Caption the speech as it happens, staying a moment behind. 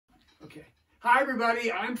Hi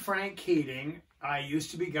everybody, I'm Frank Keating. I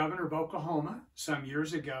used to be governor of Oklahoma some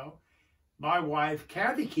years ago. My wife,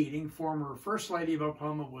 Kathy Keating, former First Lady of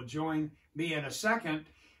Oklahoma, will join me in a second.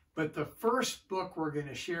 But the first book we're going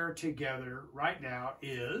to share together right now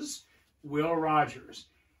is Will Rogers.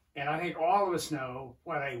 And I think all of us know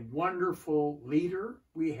what a wonderful leader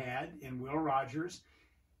we had in Will Rogers,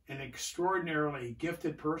 an extraordinarily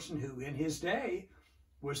gifted person who in his day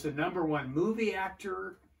was the #1 movie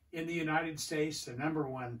actor in the United States, the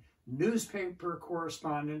 #1 newspaper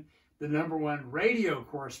correspondent, the #1 radio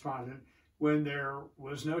correspondent when there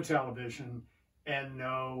was no television and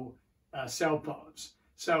no cell phones.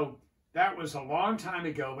 So that was a long time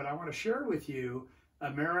ago, but I want to share with you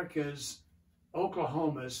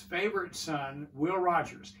Oklahoma's favorite son, Will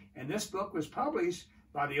Rogers. And this book was published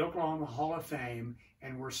by the Oklahoma Hall of Fame,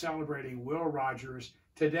 and we're celebrating Will Rogers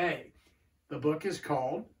today. The book is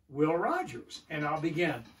called Will Rogers, and I'll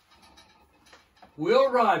begin.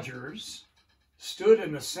 Will Rogers stood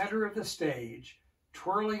in the center of the stage,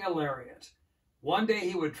 twirling a lariat. One day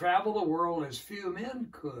he would travel the world as few men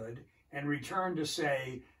could and return to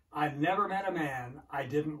say, "I've never met a man I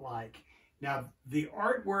didn't like." Now, the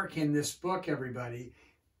artwork in this book, everybody,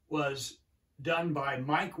 was done by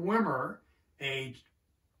Mike Wimmer, a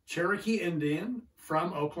Cherokee Indian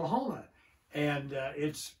from Oklahoma. And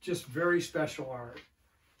it's just very special art.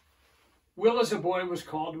 Will, as a boy, was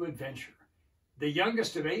called to adventure. The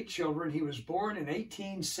youngest of 8 children, he was born in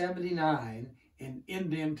 1879 in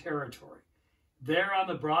Indian Territory. There on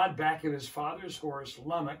the broad back of his father's horse,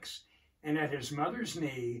 Lummox, and at his mother's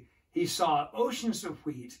knee, he saw oceans of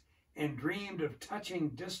wheat and dreamed of touching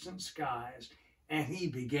distant skies, and he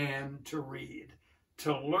began to read.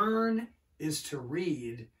 To learn is to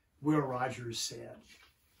read, Will Rogers said.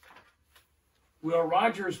 Will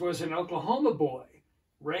Rogers was an Oklahoma boy,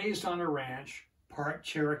 raised on a ranch, part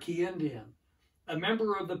Cherokee Indian. A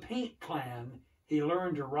member of the Paint Clan, he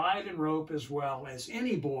learned to ride and rope as well as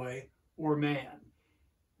any boy or man.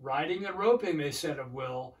 Riding and roping, they said of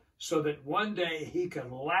Will, so that one day he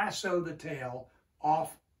could lasso the tail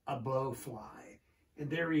off a blowfly. And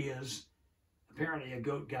there he is. Apparently a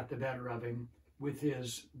goat got the better of him with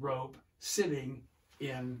his rope sitting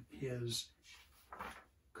in his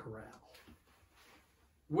corral.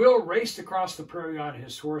 Will raced across the prairie on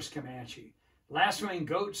his horse Comanche, lassoing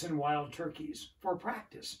goats and wild turkeys for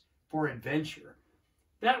practice, for adventure.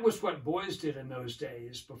 That was what boys did in those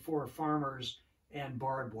days before farmers and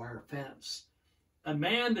barbed wire fence. A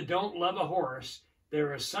man that don't love a horse,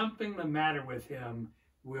 there is something the matter with him,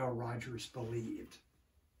 Will Rogers believed.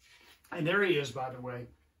 And there he is, by the way,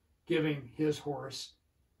 giving his horse,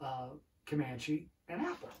 Comanche, an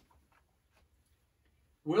apple.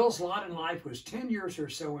 Will's lot in life was 10 years or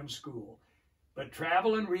so in school, but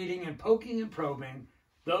travel and reading and poking and probing,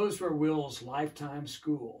 those were Will's lifetime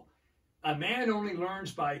school. A man only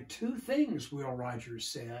learns by 2 things, Will Rogers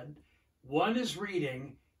said. One is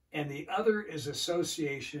reading, and the other is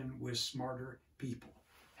association with smarter people.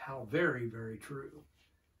 How very, very true.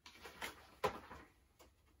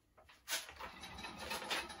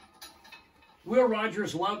 Will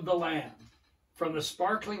Rogers loved the land, from the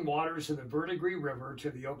sparkling waters of the Verdigris River to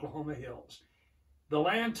the Oklahoma hills. The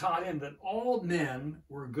land taught him that all men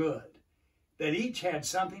were good, that each had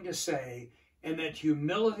something to say, and that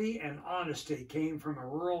humility and honesty came from a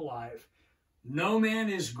rural life. No man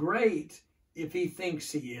is great if he thinks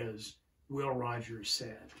he is, Will Rogers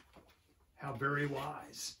said. How very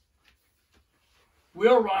wise.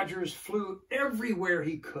 Will Rogers flew everywhere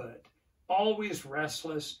he could, always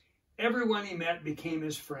restless. Everyone he met became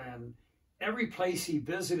his friend. Every place he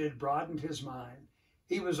visited broadened his mind.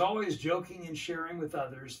 He was always joking and sharing with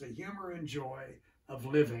others the humor and joy of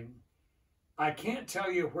living. "I can't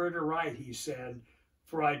tell you where to write," he said,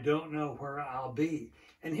 "for I don't know where I'll be."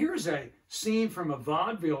 And here's a scene from a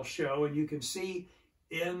vaudeville show, and you can see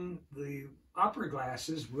in the opera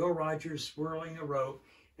glasses Will Rogers swirling a rope.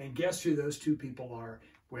 And guess who those 2 people are?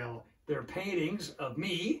 Well, they're paintings of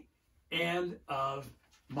me and of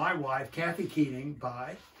my wife, Kathy Keating,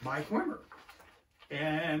 by Mike Wimmer.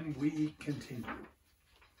 And we continue.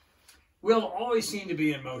 Will always seemed to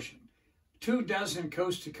be in motion. 24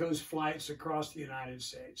 coast-to-coast flights across the United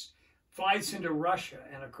States, flights into Russia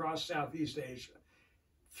and across Southeast Asia,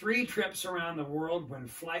 3 trips around the world when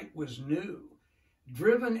flight was new.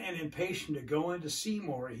 Driven and impatient to go in to see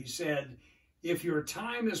more, he said, "If your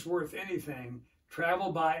time is worth anything,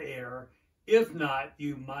 travel by air. If not,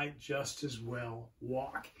 you might just as well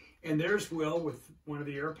walk." And there's Will with one of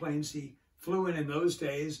the airplanes he flew in those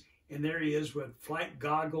days, and there he is with flight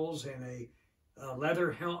goggles and a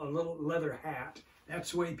little leather hat.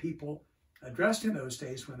 That's the way people dressed in those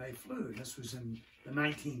days when they flew. This was in the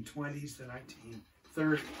 1920s, the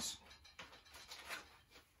 1930s.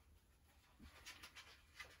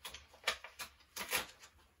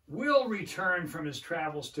 Will returned from his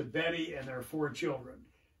travels to Betty and their 4 children.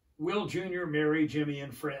 Will Jr., Mary, Jimmy,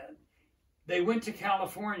 and Fred. They went to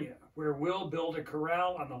California, where Will built a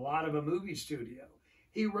corral on the lot of a movie studio.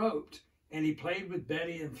 He wrote, and he played with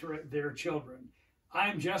Betty and their children.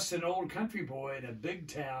 I'm just an old country boy in a big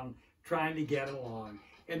town trying to get along.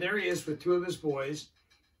 And there he is with 2 of his boys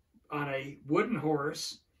on a wooden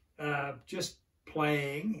horse, just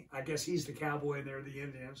playing. I guess he's the cowboy and they're the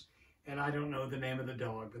Indians. And I don't know the name of the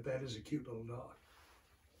dog, but that is a cute little dog.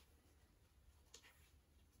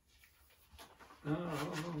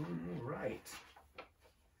 Oh, right.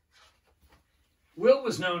 Will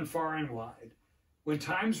was known far and wide. When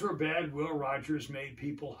times were bad, Will Rogers made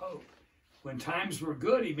people hope. When times were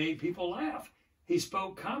good, he made people laugh. He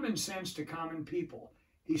spoke common sense to common people.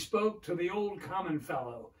 He spoke to the old common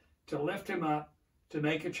fellow to lift him up, to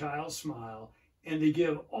make a child smile, and to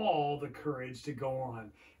give all the courage to go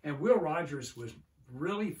on. And Will Rogers was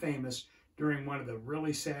really famous during one of the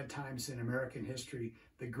really sad times in American history,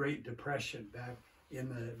 the Great Depression back in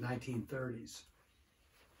the 1930s.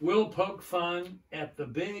 Will poked fun at the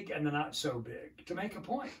big and the not so big, to make a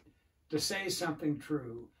point, to say something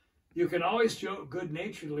true. You can always joke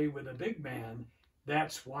good-naturedly with a big man.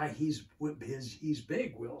 That's why he's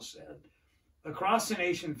big, Will said. Across the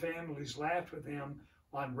nation, families laughed with him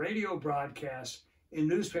on radio broadcasts, in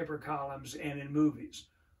newspaper columns, and in movies.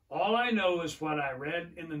 All I know is what I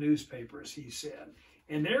read in the newspapers, he said.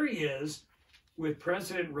 And there he is with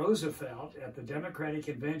President Roosevelt at the Democratic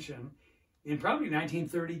Convention in probably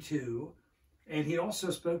 1932. And he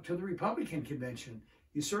also spoke to the Republican Convention.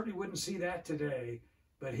 You certainly wouldn't see that today,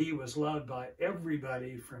 but he was loved by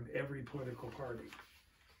everybody from every political party.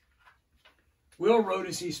 Will wrote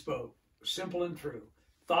as he spoke, simple and true,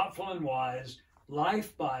 thoughtful and wise,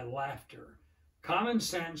 life by laughter, common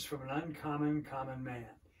sense from an uncommon common man.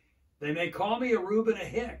 They may call me a Reuben, a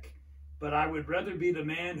Hick, but I would rather be the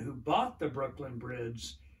man who bought the Brooklyn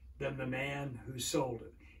Bridge than the man who sold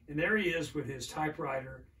it. And there he is with his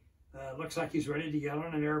typewriter. Looks like he's ready to get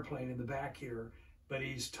on an airplane in the back here, but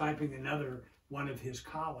he's typing another one of his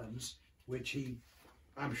columns, which he,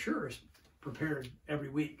 I'm sure, is prepared every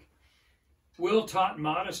week. Will taught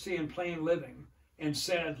modesty and plain living and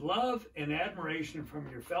said, love and admiration from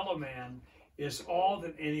your fellow man is all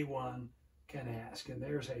that anyone can ask. And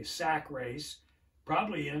there's a sack race,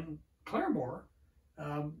 probably in Claremore,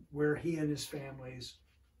 where he and his family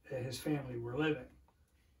were living.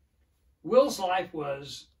 Will's life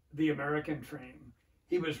was the American dream.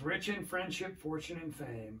 He was rich in friendship, fortune, and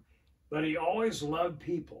fame, but he always loved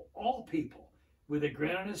people, all people, with a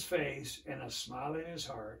grin on his face and a smile in his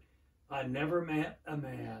heart. I never met a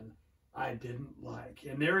man I didn't like.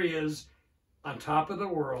 And there he is on top of the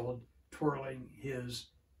world, twirling his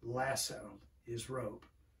lasso, his rope.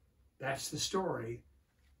 That's the story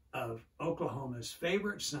of Oklahoma's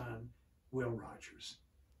favorite son, Will Rogers.